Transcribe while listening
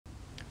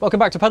Welcome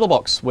back to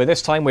PedalBox, where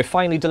this time we're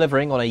finally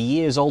delivering on a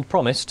years-old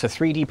promise to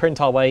 3D print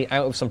our way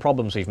out of some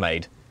problems we've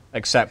made.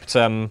 Except,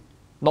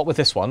 not with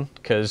this one,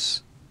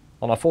 because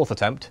on our fourth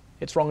attempt,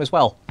 it's wrong as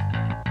well.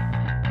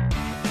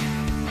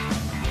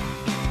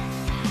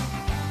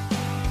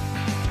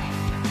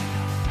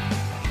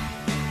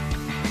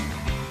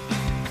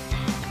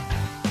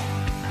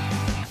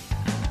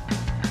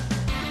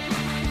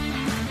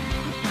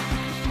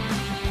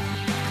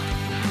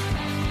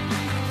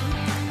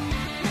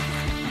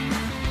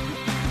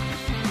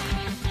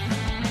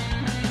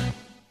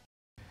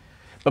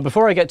 But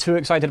before I get too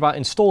excited about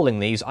installing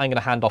these, I'm going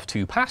to hand off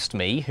to past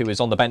me, who is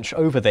on the bench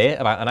over there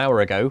about an hour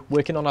ago,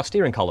 working on our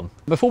steering column.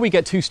 Before we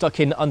get too stuck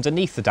in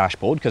underneath the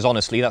dashboard, because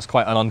honestly that's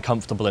quite an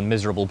uncomfortable and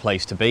miserable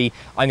place to be,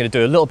 I'm going to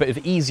do a little bit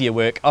of easier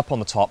work up on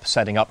the top,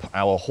 setting up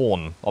our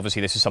horn.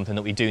 Obviously this is something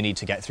that we do need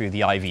to get through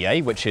the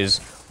IVA, which is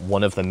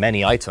one of the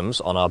many items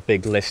on our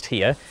big list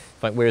here.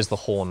 But where's the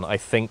horn? I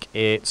think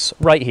it's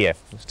right here,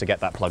 just to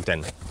get that plugged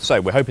in.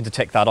 So we're hoping to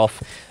tick that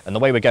off, and the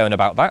way we're going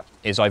about that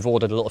is I've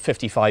ordered a little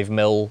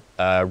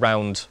 55mm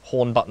round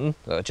horn button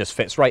that just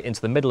fits right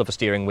into the middle of a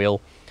steering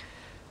wheel.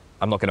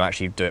 I'm not going to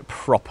actually do it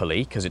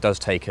properly because it does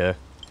take a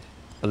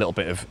little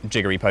bit of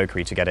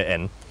jiggery-pokery to get it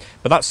in.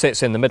 But that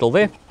sits in the middle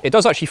there. It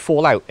does actually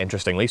fall out,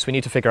 interestingly, so we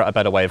need to figure out a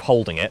better way of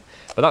holding it.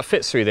 But that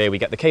fits through there, we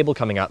get the cable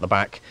coming out the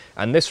back,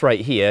 and this right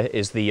here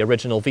is the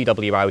original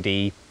VW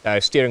Audi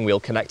steering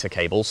wheel connector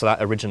cable. So that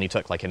originally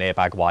took like an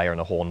airbag wire and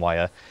a horn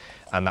wire,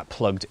 and that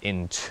plugged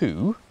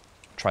into,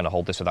 trying to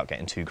hold this without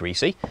getting too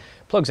greasy,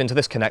 plugs into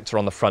this connector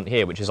on the front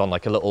here, which is on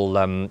like a little,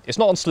 it's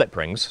not on slip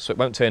rings, so it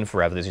won't turn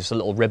forever. There's just a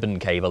little ribbon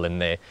cable in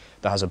there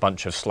that has a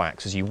bunch of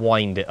slacks. As you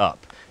wind it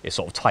up, it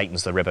sort of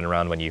tightens the ribbon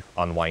around. When you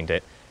unwind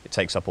it, it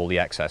takes up all the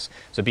excess.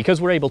 So because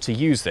we're able to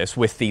use this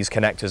with these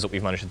connectors that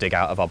we've managed to dig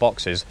out of our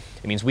boxes,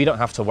 it means we don't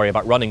have to worry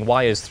about running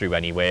wires through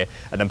anywhere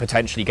and then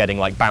potentially getting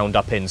like bound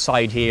up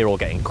inside here or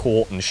getting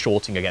caught and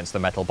shorting against the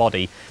metal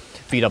body.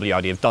 VW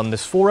Audi have done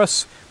this for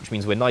us, which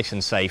means we're nice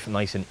and safe,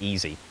 nice and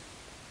easy.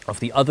 Off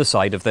the other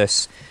side of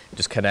this, it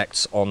just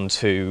connects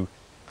onto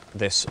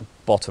this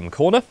bottom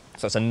corner.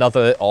 So that's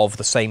another of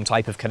the same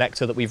type of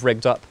connector that we've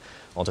rigged up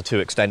onto two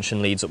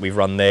extension leads that we've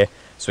run there.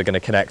 So we're going to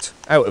connect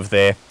out of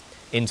there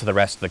into the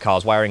rest of the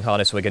car's wiring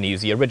harness. We're going to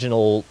use the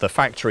original, the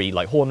factory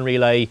like horn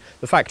relay,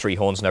 the factory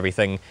horns and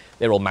everything.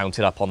 They're all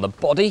mounted up on the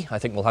body. I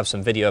think we'll have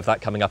some video of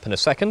that coming up in a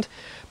second.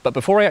 But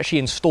before I actually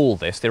install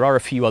this, there are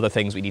a few other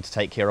things we need to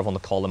take care of on the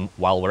column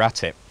while we're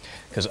at it.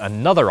 Because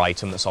another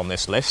item that's on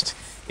this list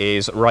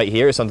is right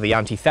here. It's under the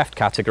anti-theft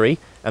category,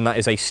 and that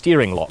is a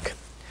steering lock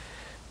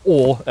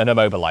or an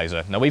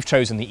immobilizer. Now we've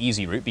chosen the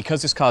easy route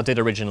because this car did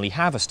originally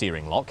have a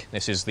steering lock.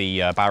 This is the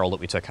barrel that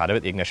we took out of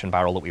it, the ignition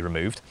barrel that we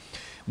removed.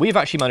 We've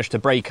actually managed to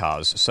break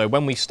ours, so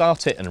when we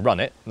start it and run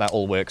it, that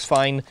all works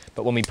fine,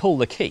 but when we pull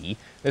the key,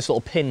 this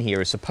little pin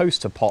here is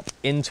supposed to pop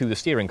into the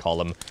steering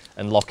column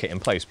and lock it in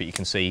place, but you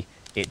can see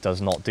it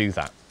does not do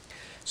that.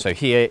 So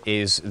here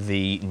is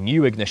the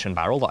new ignition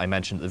barrel that I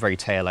mentioned at the very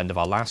tail end of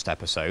our last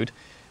episode.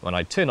 When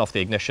I turn off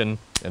the ignition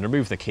and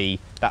remove the key,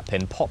 that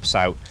pin pops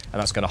out,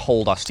 and that's going to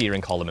hold our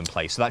steering column in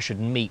place. So that should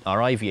meet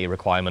our IVA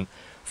requirement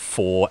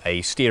for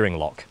a steering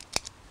lock.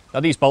 Now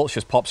these bolts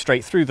just pop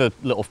straight through the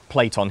little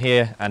plate on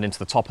here and into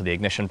the top of the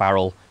ignition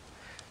barrel.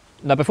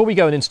 Now before we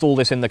go and install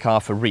this in the car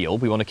for real,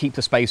 we want to keep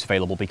the space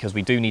available because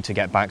we do need to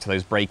get back to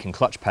those brake and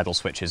clutch pedal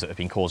switches that have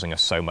been causing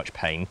us so much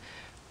pain.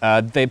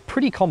 They're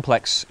pretty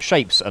complex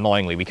shapes,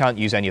 annoyingly. We can't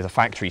use any of the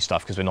factory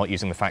stuff because we're not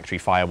using the factory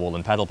firewall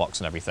and pedal box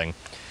and everything.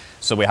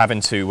 So we're having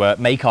to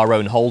make our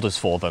own holders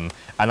for them,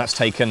 and that's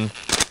taken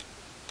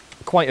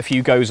quite a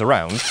few goes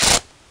around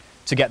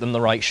to get them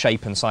the right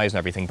shape and size and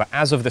everything. But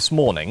as of this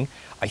morning,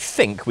 I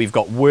think we've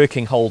got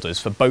working holders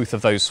for both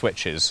of those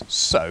switches.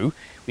 So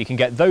we can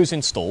get those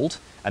installed,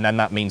 and then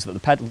that means that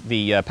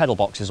the pedal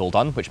box is all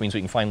done, which means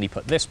we can finally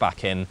put this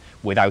back in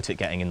without it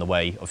getting in the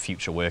way of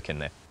future work in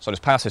there. So I'll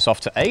just pass this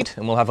off to Aid,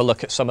 and we'll have a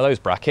look at some of those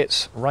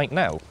brackets right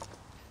now.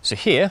 So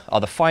here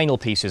are the final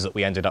pieces that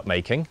we ended up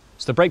making.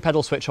 So the brake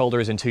pedal switch holder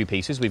is in two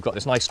pieces. We've got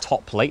this nice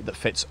top plate that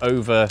fits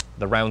over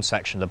the round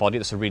section of the body.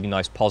 That's a really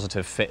nice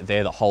positive fit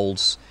there that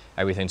holds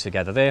everything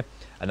together there.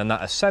 And then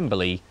that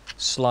assembly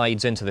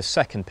slides into the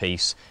second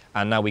piece,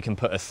 and now we can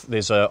put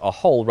there's a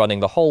hole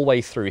running the whole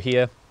way through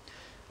here,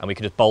 and we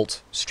can just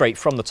bolt straight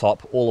from the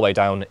top all the way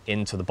down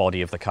into the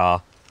body of the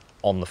car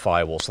on the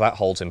firewall. So that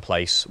holds in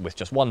place with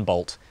just one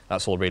bolt.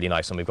 That's all really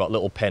nice, and we've got a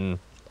little pin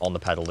on the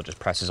pedal that just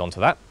presses onto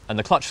that. And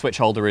the clutch switch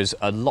holder is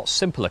a lot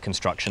simpler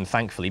construction,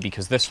 thankfully,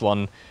 because this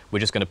one, we're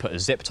just going to put a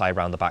zip tie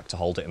around the back to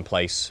hold it in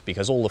place,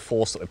 because all the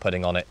force that we're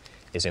putting on it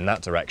is in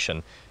that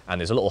direction.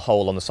 And there's a little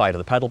hole on the side of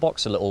the pedal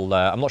box, a little,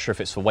 I'm not sure if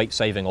it's for weight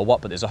saving or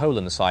what, but there's a hole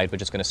in the side. We're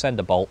just going to send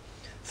a bolt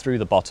through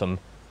the bottom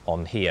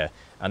on here.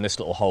 And this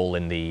little hole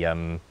in the,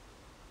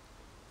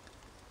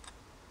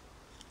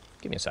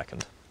 give me a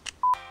second.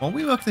 While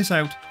we work this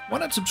out, why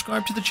not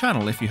subscribe to the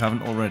channel if you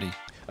haven't already?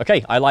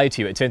 Okay, I lied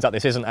to you. It turns out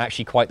this isn't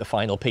actually quite the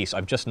final piece.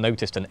 I've just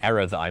noticed an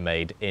error that I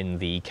made in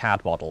the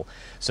CAD model.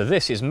 So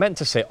this is meant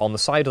to sit on the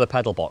side of the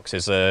pedal box.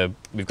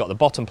 We've got the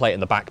bottom plate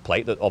and the back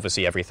plate that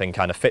obviously everything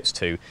kind of fits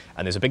to,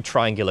 and there's a big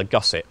triangular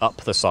gusset up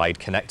the side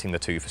connecting the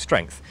two for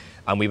strength.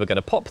 And we were going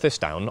to pop this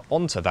down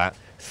onto that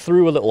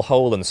through a little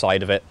hole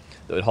inside of it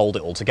that would hold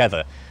it all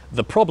together.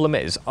 The problem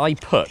is I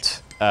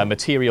put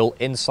material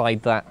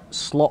inside that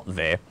slot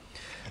there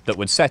that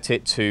would set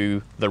it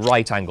to the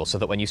right angle, so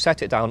that when you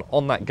set it down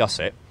on that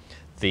gusset,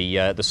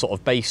 the sort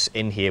of base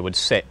in here would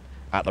sit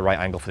at the right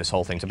angle for this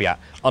whole thing to be at.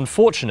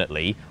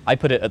 Unfortunately, I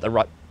put it at the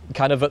right,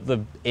 kind of at the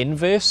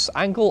inverse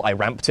angle. I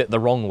ramped it the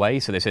wrong way,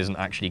 so this isn't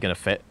actually going to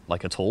fit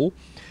like at all.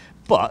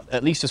 But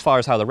at least as far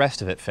as how the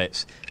rest of it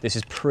fits, this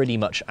is pretty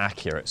much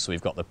accurate. So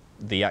we've got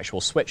the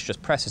actual switch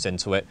just presses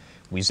into it,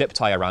 we zip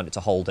tie around it to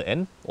hold it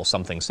in, or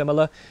something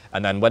similar,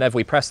 and then whenever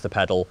we press the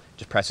pedal, it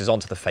just presses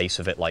onto the face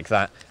of it like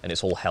that, and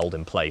it's all held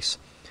in place.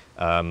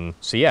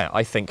 So yeah,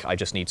 I think I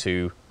just need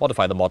to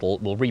modify the model.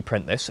 We'll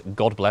reprint this.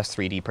 God bless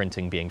 3D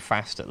printing being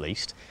fast, at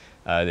least.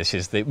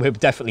 We're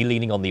definitely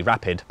leaning on the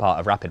rapid part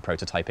of rapid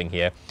prototyping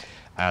here.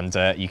 And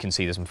you can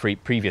see there's some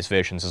previous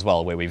versions as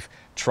well where we've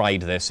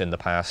tried this in the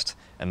past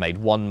and made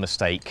one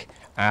mistake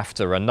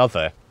after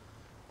another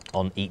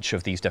on each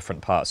of these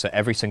different parts. So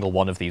every single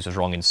one of these was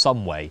wrong in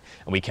some way,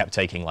 and we kept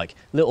taking like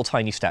little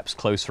tiny steps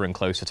closer and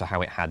closer to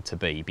how it had to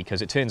be,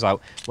 because it turns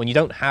out when you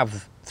don't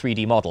have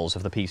 3D models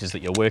of the pieces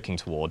that you're working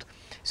toward,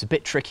 it's a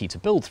bit tricky to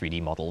build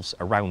 3D models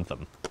around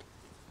them.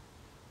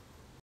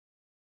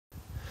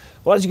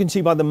 Well, as you can see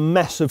by the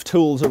mess of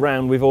tools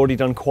around, we've already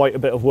done quite a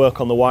bit of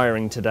work on the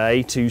wiring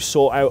today to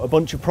sort out a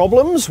bunch of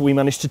problems. We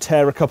managed to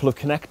tear a couple of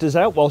connectors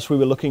out whilst we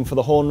were looking for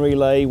the horn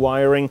relay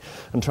wiring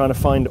and trying to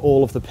find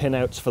all of the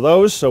pinouts for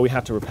those, so we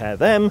had to repair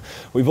them.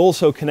 We've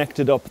also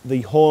connected up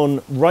the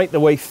horn right the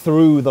way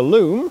through the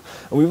loom,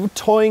 and we were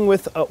toying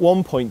with, at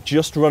one point,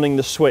 just running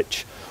the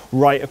switch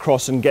right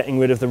across and getting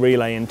rid of the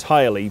relay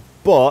entirely,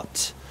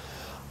 but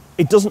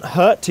it doesn't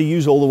hurt to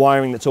use all the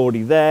wiring that's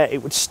already there.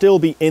 It would still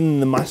be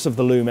in the mass of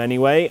the loom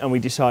anyway, and we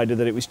decided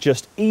that it was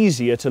just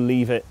easier to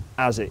leave it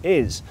as it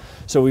is.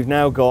 So we've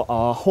now got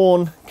our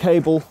horn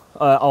cable,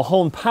 our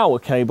horn power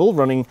cable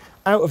running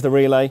out of the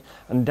relay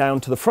and down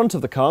to the front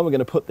of the car. We're going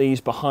to put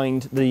these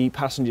behind the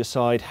passenger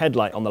side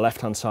headlight on the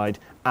left-hand side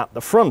at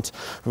the front.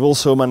 We've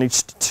also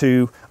managed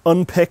to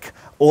unpick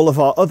all of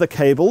our other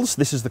cables.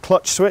 This is the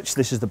clutch switch,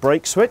 this is the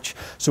brake switch,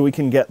 so we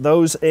can get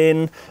those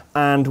in,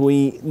 and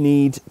we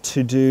need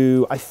to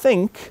do, I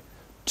think,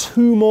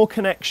 2 more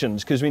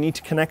connections, because we need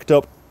to connect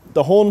up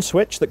the horn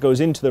switch that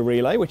goes into the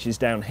relay, which is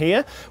down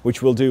here,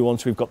 which we'll do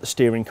once we've got the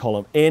steering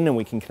column in, and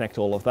we can connect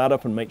all of that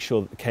up and make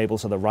sure that the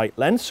cables are the right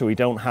length so we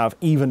don't have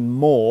even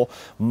more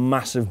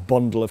massive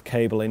bundle of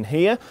cable in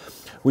here.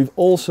 We've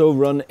also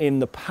run in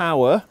the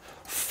power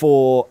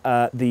for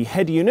the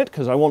head unit,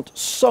 because I want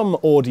some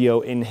audio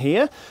in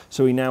here.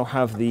 So we now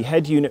have the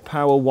head unit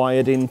power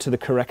wired into the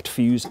correct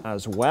fuse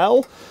as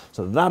well.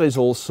 So that is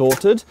all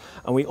sorted.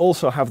 And we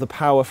also have the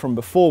power from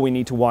before we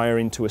need to wire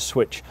into a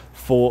switch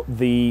for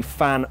the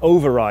fan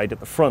override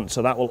at the front.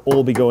 So that will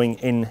all be going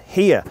in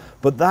here.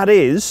 But that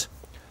is,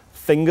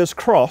 fingers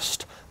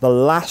crossed, the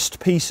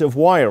last piece of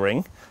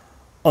wiring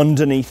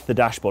underneath the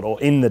dashboard, or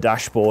in the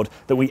dashboard,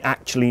 that we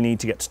actually need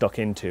to get stuck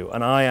into,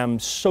 and I am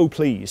so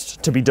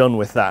pleased to be done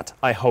with that.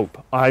 I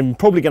hope. I'm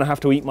probably going to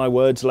have to eat my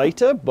words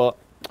later, but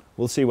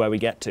we'll see where we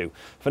get to.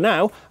 For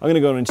now, I'm going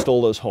to go and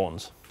install those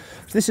horns.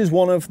 This is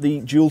one of the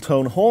dual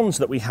tone horns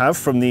that we have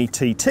from the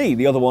TT.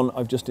 The other one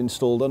I've just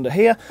installed under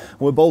here.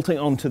 We're bolting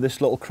onto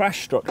this little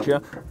crash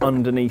structure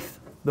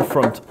underneath the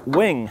front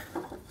wing.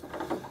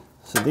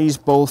 So these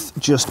both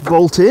just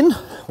bolt in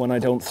when I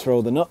don't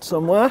throw the nut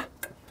somewhere.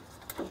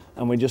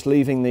 And we're just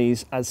leaving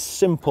these as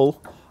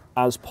simple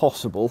as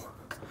possible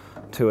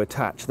to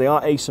attach. They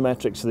are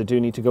asymmetric, so they do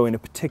need to go in a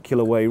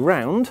particular way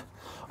round,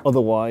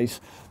 otherwise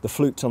the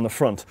flute's on the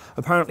front.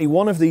 Apparently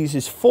one of these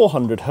is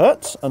 400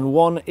 Hertz and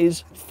one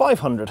is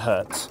 500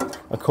 Hertz,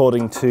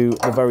 according to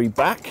the very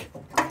back.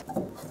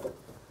 So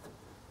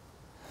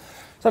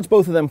that's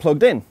both of them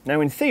plugged in. Now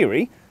in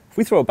theory, if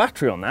we throw a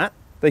battery on that,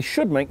 they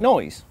should make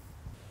noise.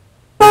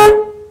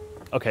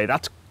 Okay,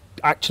 that's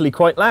actually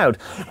quite loud,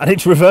 and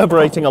it's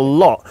reverberating a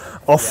lot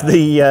off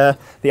the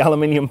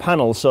aluminium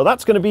panels, so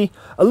that's going to be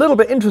a little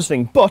bit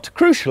interesting, but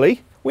crucially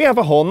we have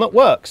a horn that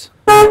works.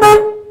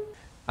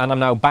 And I'm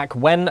now back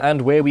when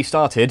and where we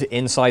started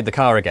inside the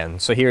car again.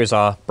 So here is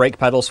our brake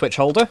pedal switch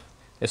holder.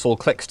 This all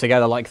clicks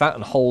together like that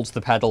and holds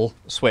the pedal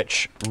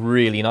switch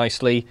really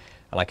nicely,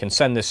 and I can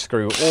send this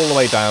screw all the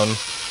way down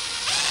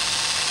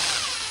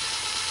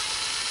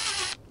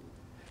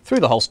through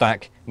the whole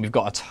stack, and we've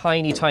got a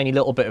tiny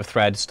little bit of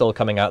thread still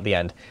coming out the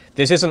end.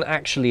 This isn't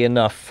actually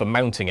enough for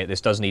mounting it. This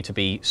does need to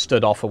be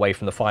stood off away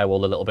from the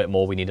firewall a little bit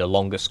more. We need a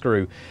longer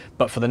screw.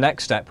 But for the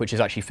next step, which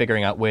is actually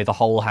figuring out where the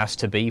hole has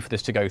to be for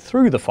this to go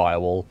through the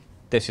firewall,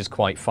 this is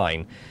quite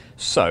fine.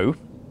 So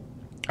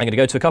I'm going to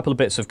go to a couple of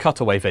bits of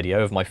cutaway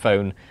video of my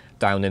phone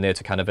down in there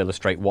to kind of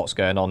illustrate what's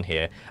going on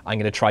here. I'm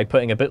going to try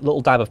putting a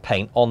little dab of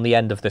paint on the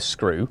end of this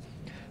screw,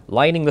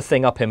 lining the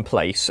thing up in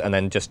place and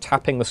then just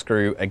tapping the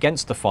screw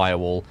against the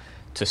firewall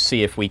to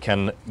see if we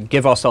can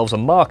give ourselves a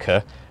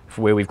marker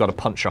for where we've got to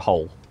punch a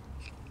hole.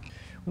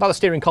 Now the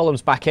steering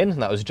column's back in,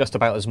 that was just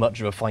about as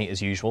much of a fight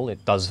as usual.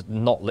 It does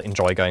not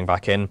enjoy going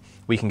back in.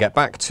 We can get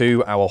back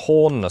to our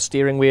horn and our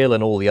steering wheel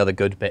and all the other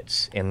good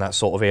bits in that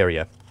sort of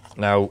area.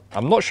 Now,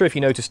 I'm not sure if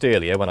you noticed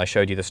earlier when I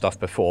showed you the stuff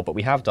before, but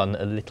we have done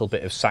a little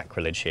bit of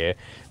sacrilege here.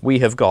 We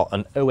have got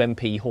an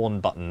OMP horn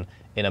button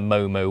in a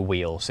Momo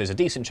wheel, so there's a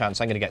decent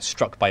chance I'm going to get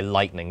struck by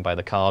lightning by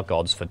the car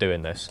gods for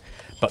doing this.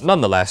 But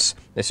nonetheless,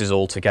 this is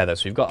all together.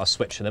 So we've got our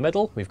switch in the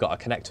middle, we've got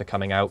a connector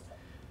coming out.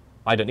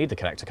 I don't need the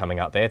connector coming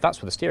out there,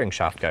 that's where the steering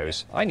shaft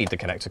goes. I need the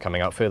connector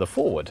coming out further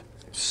forward.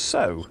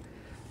 So,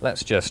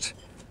 let's just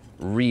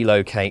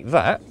relocate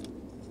that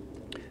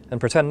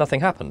and pretend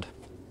nothing happened.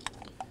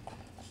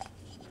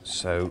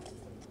 So,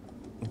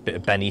 a bit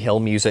of Benny Hill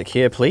music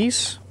here,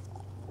 please.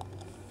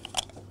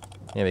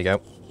 Here we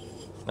go.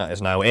 That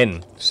is now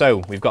in. So,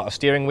 we've got a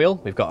steering wheel,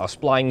 we've got our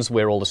splines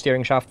where all the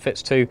steering shaft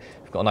fits to,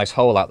 we've got a nice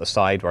hole out the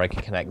side where I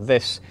can connect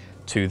this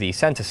to the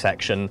center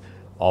section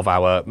of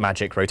our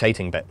magic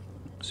rotating bit.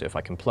 So if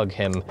I can plug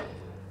him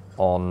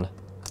on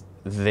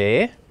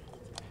there,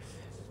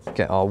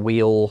 get our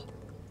wheel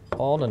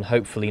on and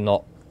hopefully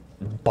not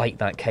bite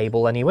that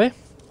cable anywhere.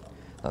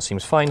 That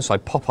seems fine, so I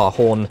pop our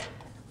horn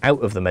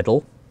out of the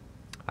middle.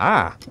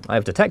 Ah, I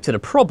have detected a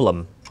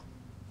problem.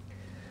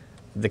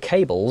 The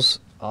cables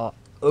are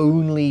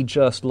only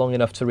just long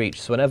enough to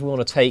reach, so whenever we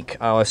want to take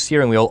our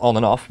steering wheel on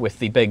and off with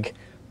the big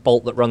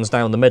bolt that runs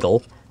down the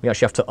middle, we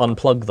actually have to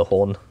unplug the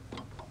horn.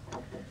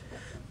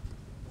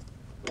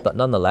 But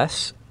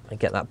nonetheless, I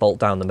get that bolt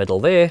down the middle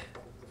there.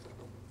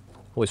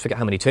 Always forget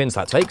how many turns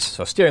that takes.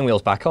 So our steering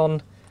wheel's back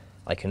on.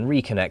 I can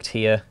reconnect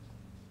here.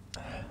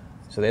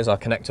 So there's our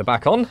connector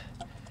back on.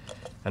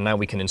 And now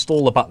we can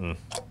install the button.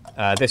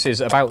 This is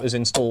about as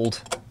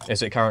installed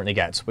as it currently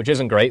gets, which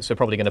isn't great. So we're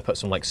probably going to put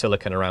some like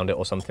silicone around it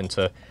or something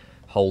to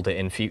hold it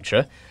in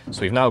future.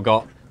 So we've now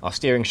got our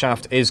steering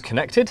shaft is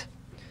connected.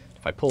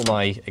 If I pull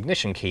my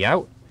ignition key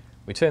out,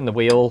 we turn the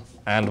wheel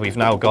and we've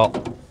now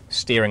got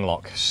steering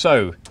lock.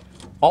 So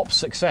op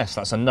success,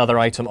 that's another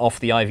item off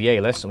the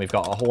IVA list, and we've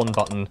got a horn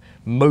button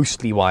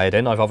mostly wired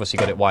in. I've obviously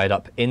got it wired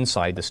up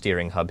inside the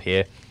steering hub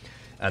here,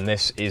 and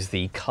this is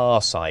the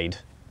car side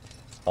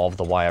of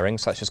the wiring,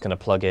 so that's just going to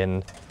plug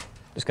in,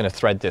 just going to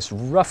thread this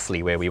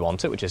roughly where we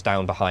want it, which is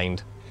down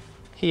behind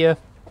here,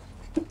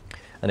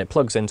 and it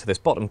plugs into this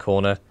bottom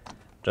corner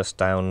just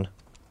down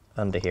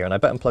under here, and I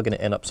bet I'm plugging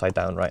it in upside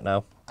down right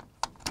now.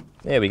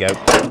 There we go.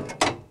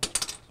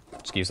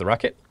 Excuse the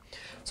racket.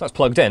 So that's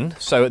plugged in.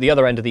 So at the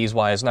other end of these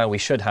wires now we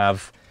should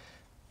have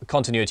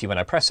continuity when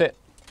I press it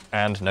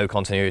and no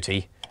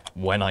continuity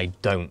when I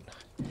don't.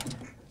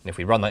 And if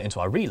we run that into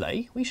our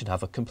relay, we should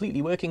have a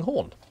completely working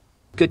horn.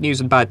 Good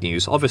news and bad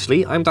news.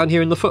 Obviously, I'm down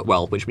here in the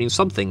footwell, which means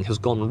something has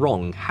gone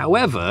wrong.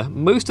 However,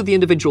 most of the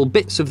individual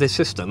bits of this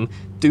system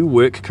do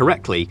work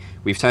correctly.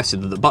 We've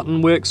tested that the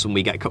button works when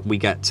we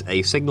get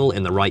a signal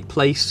in the right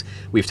place.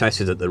 We've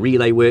tested that the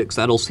relay works,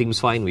 that all seems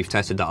fine. We've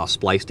tested that our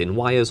spliced in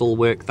wires all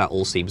work, that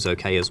all seems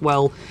okay as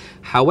well.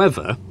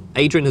 However,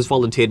 Adrian has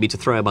volunteered me to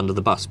throw him under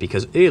the bus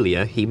because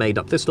earlier he made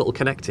up this little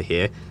connector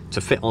here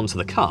to fit onto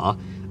the car,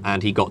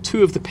 and he got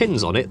two of the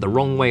pins on it the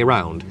wrong way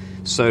around.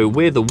 So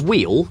where the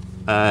wheel,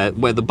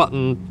 where the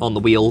button on the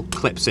wheel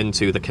clips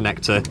into the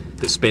connector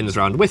that spins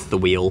around with the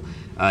wheel,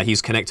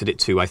 he's connected it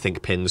to, I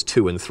think, pins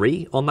 2 and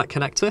 3 on that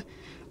connector,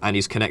 and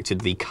he's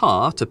connected the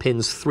car to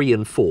pins 3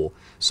 and 4.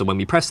 So when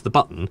we press the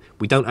button,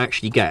 we don't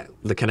actually get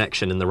the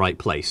connection in the right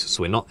place.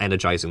 So we're not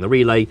energizing the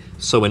relay,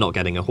 so we're not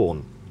getting a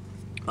horn.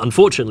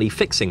 Unfortunately,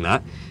 fixing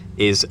that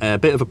is a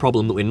bit of a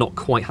problem that we're not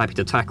quite happy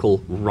to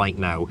tackle right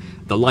now.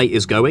 The light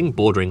is going,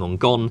 bordering on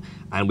gone,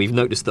 and we've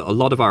noticed that a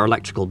lot of our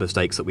electrical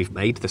mistakes that we've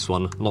made, this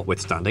one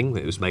notwithstanding,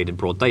 it was made in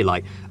broad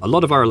daylight, a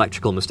lot of our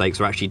electrical mistakes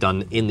are actually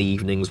done in the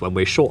evenings when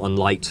we're short on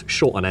light,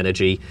 short on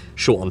energy,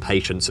 short on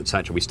patience,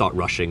 etc. We start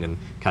rushing and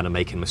kind of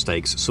making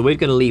mistakes. So we're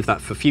going to leave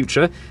that for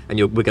future, and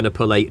we're going to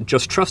pull a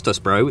just trust us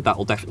bro. That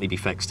will definitely be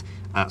fixed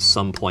at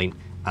some point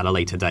at a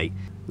later date.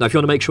 Now, if you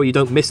want to make sure you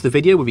don't miss the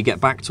video when we get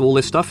back to all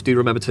this stuff, do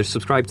remember to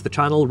subscribe to the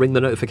channel, ring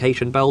the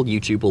notification bell.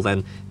 YouTube will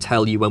then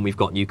tell you when we've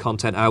got new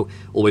content out.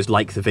 Always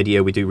like the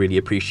video, we do really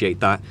appreciate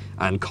that.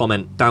 And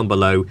comment down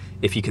below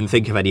if you can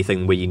think of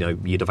anything where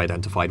you'd have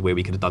identified where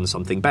we could have done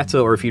something better,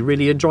 or if you're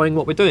really enjoying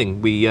what we're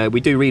doing. We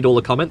do read all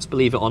the comments,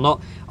 believe it or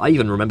not. I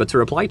even remember to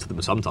reply to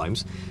them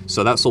sometimes.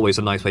 So that's always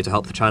a nice way to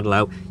help the channel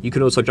out. You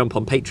can also jump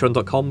on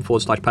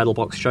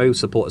patreon.com/PedalBox show,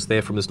 support us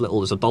there from as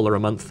little as $1 a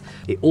month.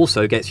 It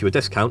also gets you a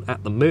discount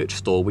at the merch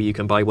store where you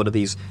can buy one of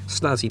these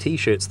snazzy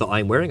t-shirts that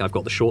I'm wearing. I've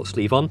got the short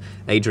sleeve on.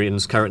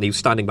 Adrian's currently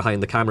standing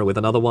behind the camera with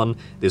another one.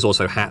 There's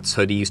also hats,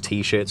 hoodies,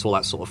 t-shirts, all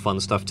that sort of fun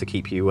stuff to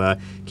keep you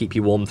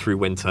warm through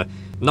winter.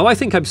 Now I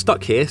think I'm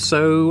stuck here,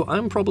 so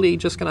I'm probably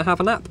just going to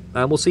have a nap,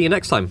 and we'll see you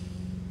next time.